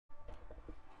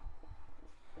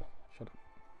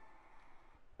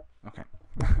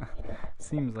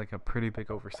seems like a pretty big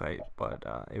oversight, but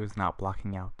it was not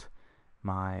blocking out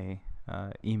my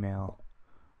email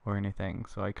or anything,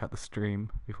 so I cut the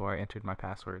stream before I entered my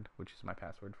password, which is my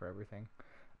password for everything.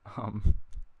 Um,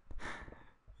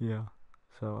 yeah.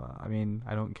 So, I mean,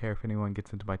 I don't care if anyone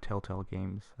gets into my Telltale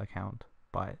Games account,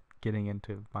 but getting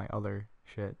into my other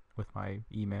shit with my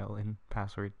email and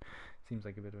password seems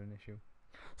like a bit of an issue.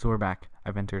 So we're back.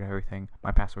 I've entered everything.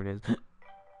 My password is...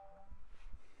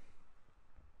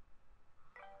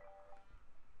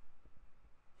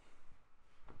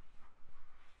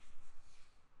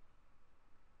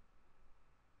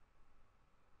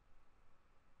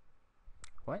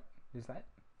 What? Is that?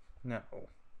 No.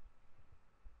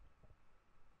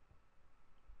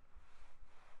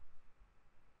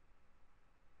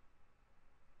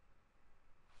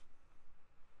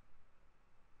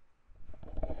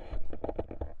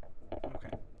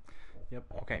 Okay. Yep.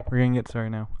 Okay. We're gonna get started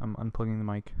now. I'm unplugging the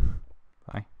mic.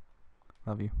 Bye.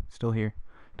 Love you. Still here.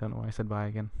 Don't know why I said bye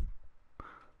again.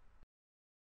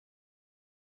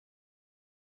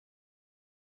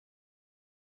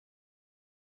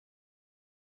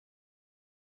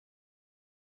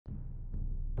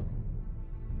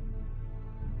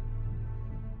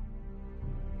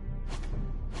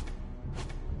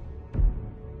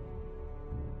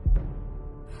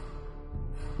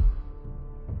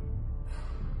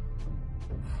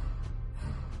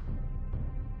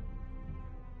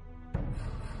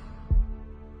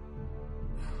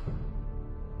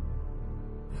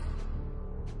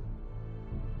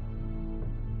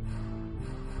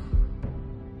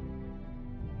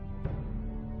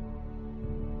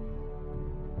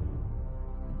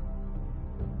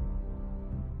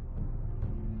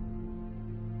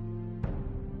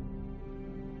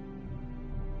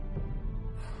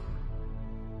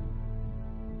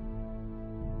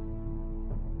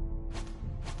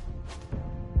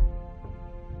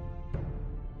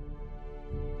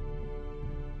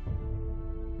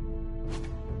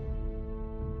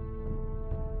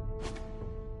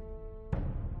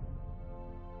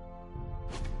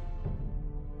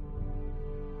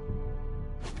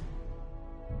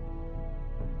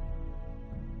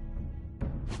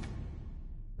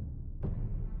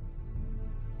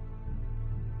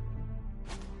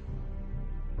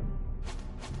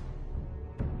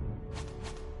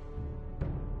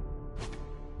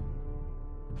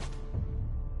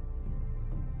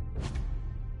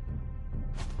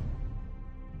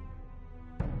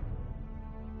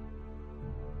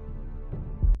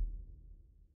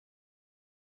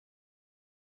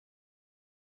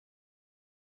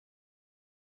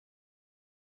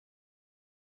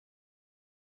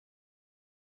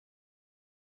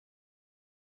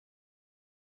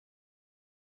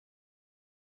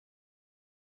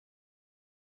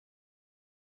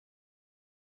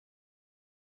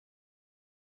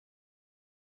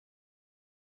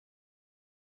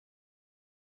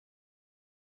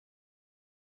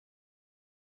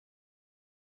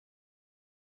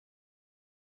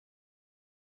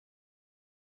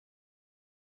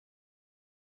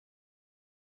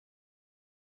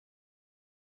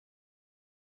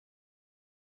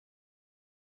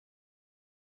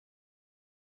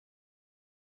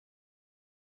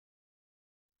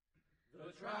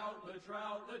 The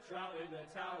trout in the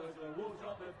towers, the wolves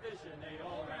dropped the fish and they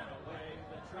all ran away.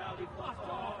 The trout he fluffed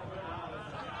off, but I was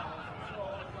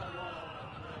the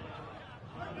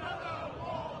another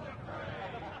wall to pray.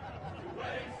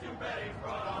 Two weddings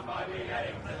brought on by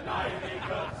beheadings, tonight they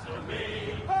cuts for me.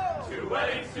 Two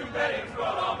weddings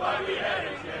brought on by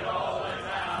beheadings, get all in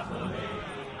happily.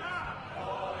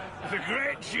 The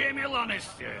great Jamie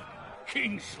Lannister,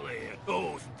 Kingslayer,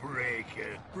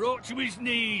 Oathbreaker, brought to his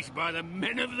knees by the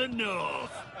men of the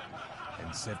North.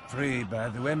 And set free by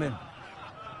the women.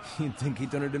 You'd think he'd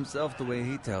done it himself the way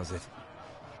he tells it.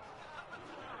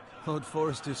 Lord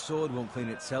Forrester's sword won't clean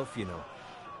itself, you know.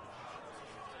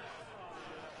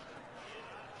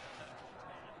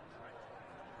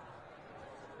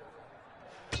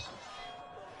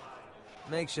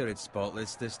 Make sure it's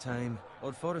spotless this time.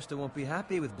 Lord Forrester won't be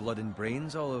happy with blood and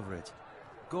brains all over it.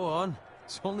 Go on,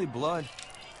 it's only blood.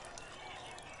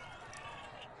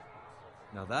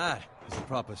 Now that is a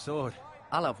proper sword.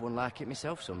 I'll have one like it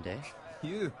myself someday.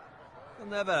 You'll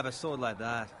never have a sword like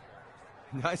that.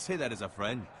 I say that as a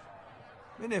friend.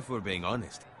 And if we're being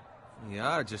honest, you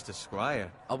are just a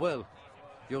squire. I will.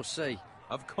 You'll see.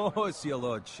 Of course, your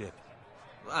lordship.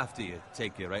 After you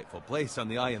take your rightful place on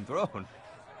the Iron Throne.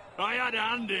 I had a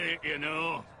hand in it, you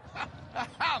know. A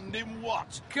hand in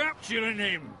what? Capturing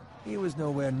him. He was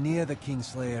nowhere near the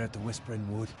Kingslayer at the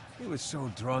Whispering Wood. He was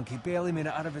so drunk he barely made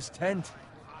it out of his tent.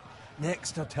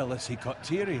 Next, he'll tell us he caught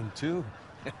Tyrion, too.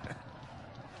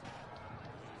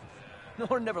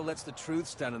 Norrin never lets the truth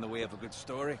stand in the way of a good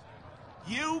story.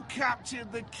 You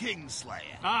captured the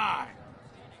Kingslayer. Aye.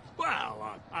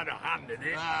 Well, I had a hand in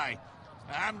it. Aye.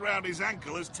 A hand round his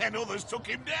ankle as 10 others took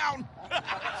him down.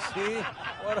 See?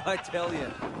 What'd I tell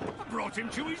you? I brought him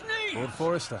to his knees. Lord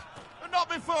Forrester. Not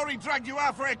before he dragged you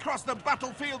halfway across the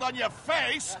battlefield on your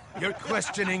face. You're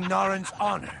questioning Norrin's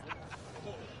honor.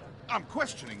 I'm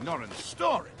questioning Norrin's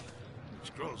story,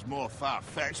 which grows more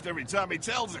far-fetched every time he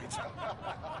tells it.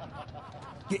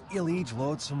 Get your liege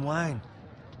lord some wine.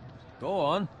 Go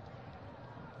on.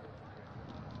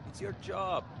 It's your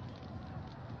job.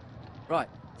 Right,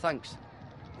 thanks.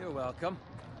 You're welcome.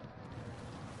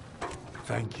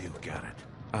 Thank you, Garrett.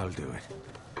 I'll do it.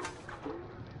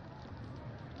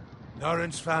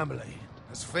 Norrin's family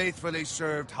has faithfully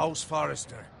served House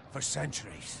Forrester for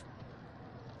centuries.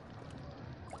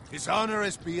 His honor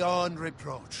is beyond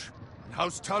reproach, and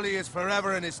House Tully is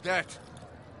forever in his debt.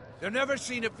 They've never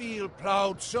seen a field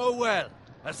ploughed so well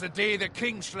as the day the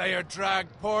Kingslayer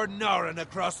dragged poor Norrin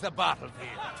across the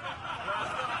battlefield.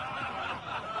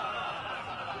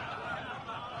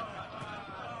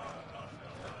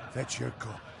 Fetch your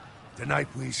cup. Tonight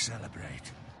we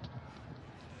celebrate.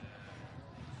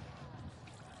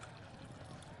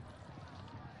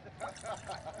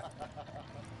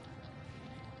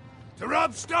 To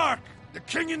Robb Stark, the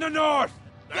King in the North!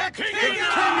 The King King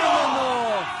of the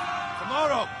North!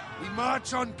 Tomorrow, we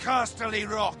march on Casterly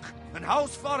Rock, and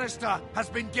House Forrester has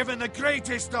been given the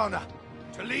greatest honor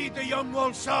to lead the Young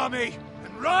Wolf's army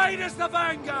and ride as the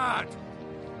vanguard!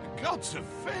 The gods have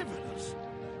favored us.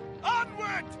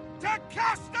 Onward to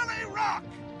Casterly Rock!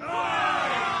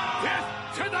 Death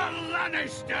to the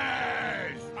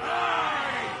Lannisters!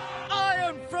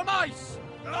 Iron from ice!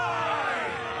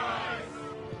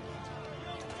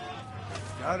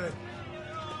 Got it.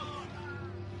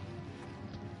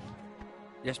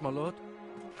 Yes, my lord?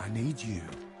 I need you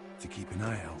to keep an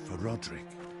eye out for Roderick.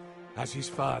 As his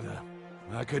father,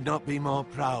 I could not be more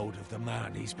proud of the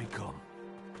man he's become.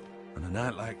 On a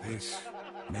night like this,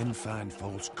 men find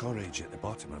false courage at the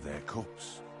bottom of their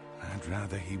cups. I'd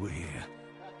rather he were here.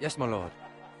 Yes, my lord.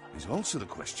 There's also the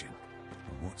question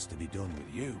of what's to be done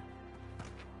with you.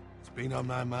 It's been on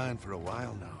my mind for a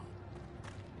while now.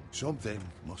 Something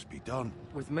must be done.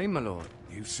 With me, my lord?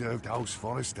 You've served House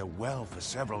Forrester well for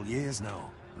several years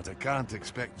now, but I can't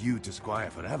expect you to squire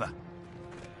forever.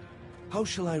 How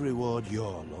shall I reward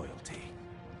your loyalty?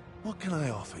 What can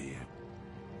I offer you?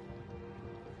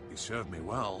 You served me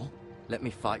well. Let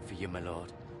me fight for you, my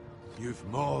lord. You've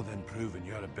more than proven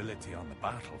your ability on the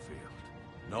battlefield.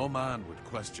 No man would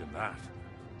question that.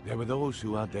 There were those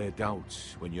who had their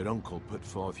doubts when your uncle put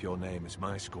forth your name as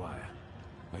my squire.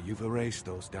 But you've erased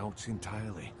those doubts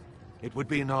entirely. It would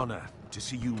be an honor to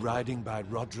see you riding by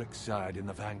Roderick's side in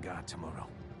the vanguard tomorrow.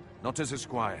 Not as a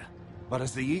squire, but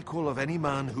as the equal of any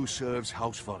man who serves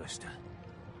House Forrester.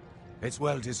 It's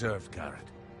well deserved, Garrett.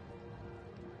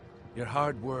 Your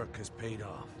hard work has paid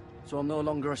off. So I'm no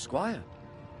longer a squire?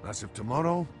 As of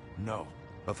tomorrow, no.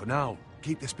 But for now,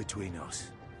 keep this between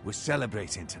us. We're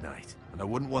celebrating tonight, and I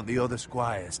wouldn't want the other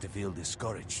squires to feel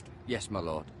discouraged. Yes, my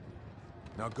lord.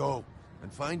 Now go,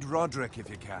 and find Roderick if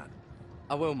you can.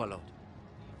 I will, my lord.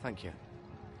 Thank you.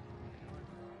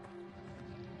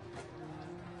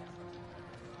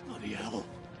 Bloody hell.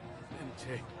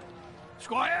 Empty.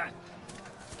 Squire!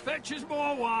 Fetch us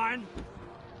more wine.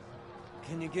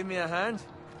 Can you give me a hand?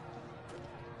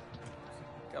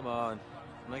 Come on.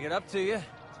 Can I get up to you?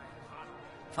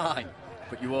 Fine,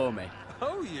 but you owe me.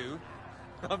 Oh, you?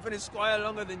 I've been a squire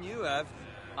longer than you have.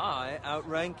 I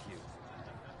outrank you.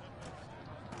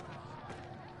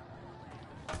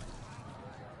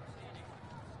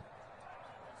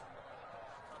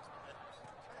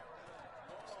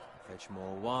 Fetch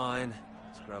more wine,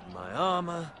 scrub my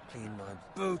armor, clean my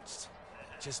boots.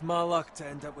 Just my luck to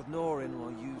end up with Norrin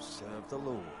while you serve the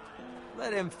Lord.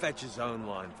 Let him fetch his own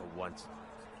wine for once.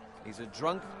 He's a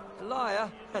drunk, a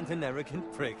liar, and an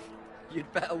arrogant prick.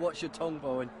 You'd better watch your tongue,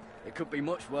 Bowen. It could be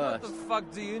much worse. What the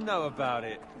fuck do you know about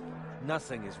it?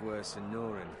 Nothing is worse than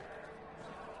Norrin.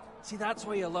 See, that's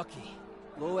why you're lucky.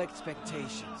 Low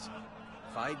expectations.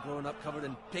 If I'd grown up covered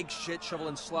in pig shit, shovel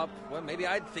and slop, well, maybe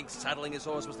I'd think saddling his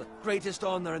horse was the greatest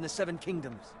honor in the Seven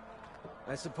Kingdoms.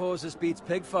 I suppose this beats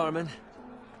pig farming.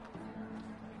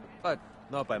 But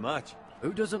not by much.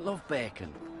 Who doesn't love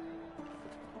bacon?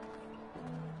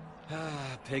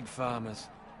 Ah, pig farmers.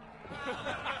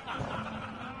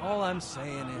 All I'm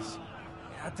saying is,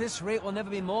 at this rate we'll never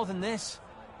be more than this,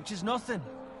 which is nothing.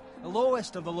 The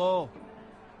lowest of the low.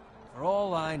 For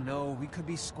all I know, we could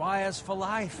be squires for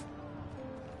life.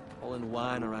 Pulling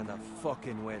wine around a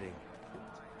fucking wedding.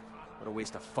 What a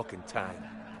waste of fucking time.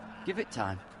 Give it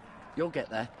time. You'll get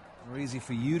there. More easy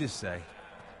for you to say.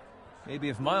 Maybe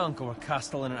if my uncle were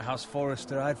castellan at House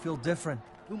Forrester, I'd feel different.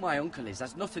 Who my uncle is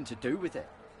has nothing to do with it.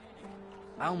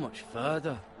 How much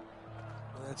further?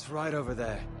 It's right over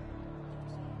there.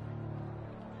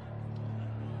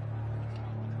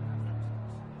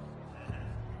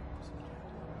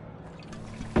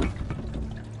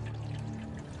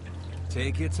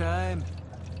 Take your time.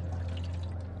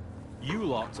 You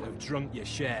lot have drunk your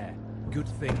share. Good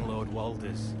thing Lord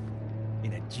Walder's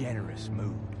in a generous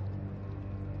mood.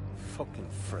 Fucking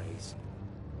phrase.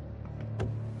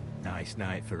 Nice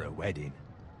night for a wedding.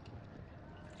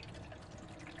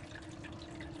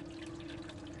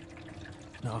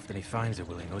 Not often he finds a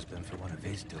willing husband for one of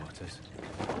his daughters.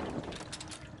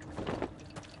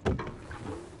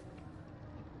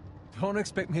 Don't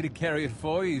expect me to carry it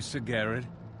for you, Sir Garrett.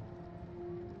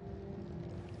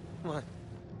 What?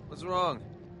 What's wrong?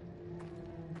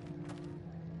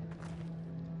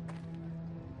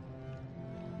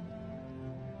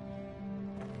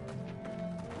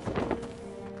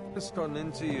 What's gotten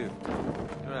into you?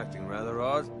 You're acting rather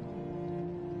odd.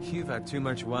 You've had too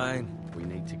much wine. We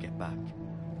need to get back.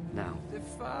 Now. They're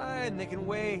fine, they can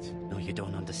wait. No, you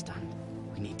don't understand.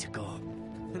 We need to go.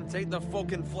 Then take the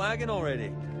fucking flagon already.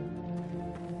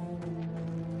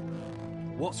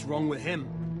 What's wrong with him?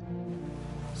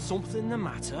 Something the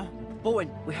matter? Bowen,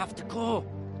 we have to go.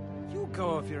 You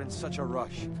go if you're in such a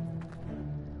rush.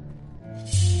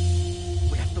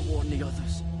 We have to warn the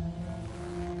others.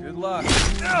 Good luck.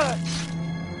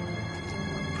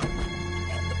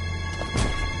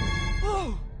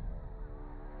 Oh!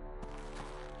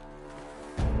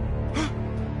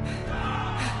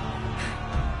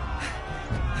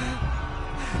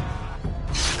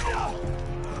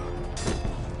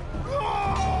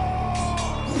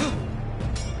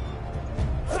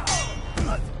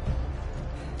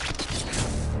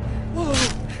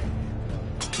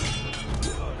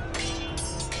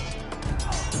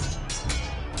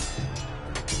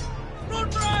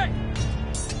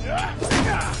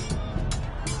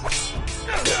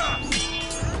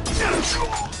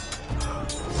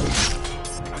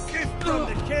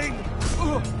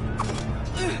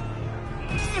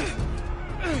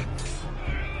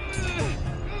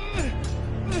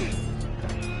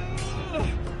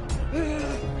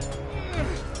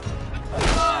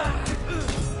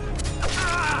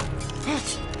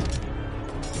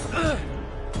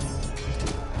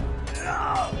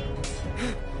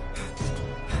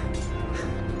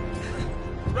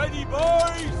 Ready,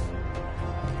 boys!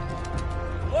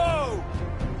 Whoa!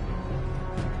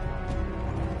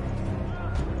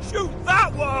 Shoot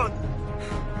that one!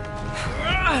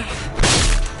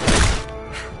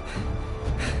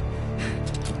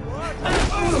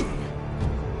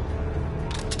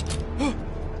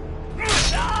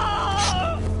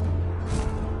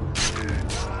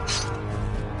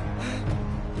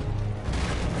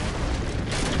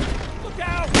 Look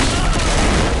out!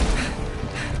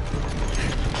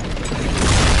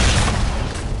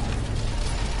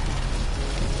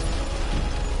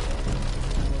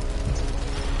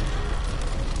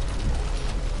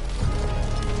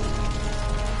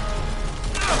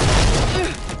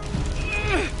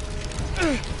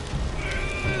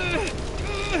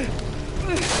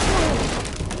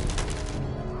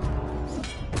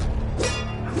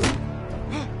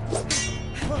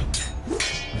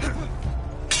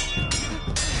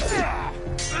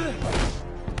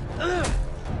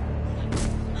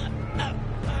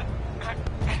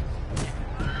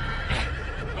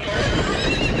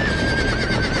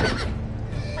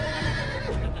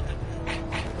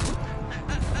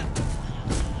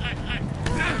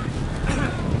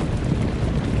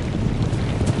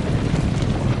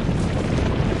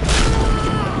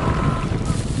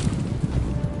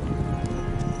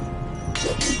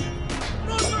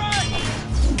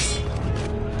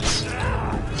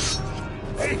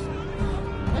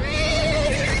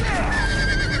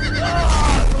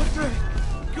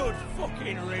 Good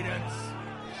fucking riddance!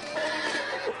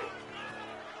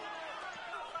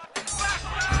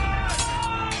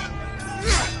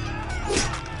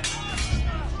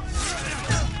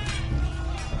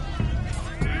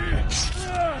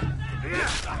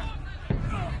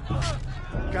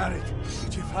 Garrett,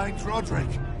 did you find Roderick?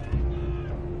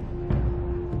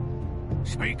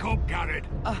 Speak up, Garrett.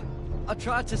 I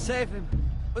tried to save him,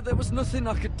 but there was nothing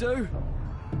I could do.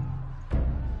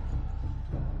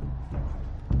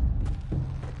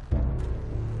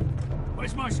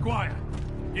 Where's my squire?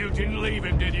 You didn't leave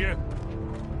him, did you?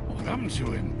 What happened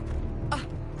to him?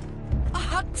 I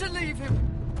had to leave him.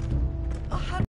 I had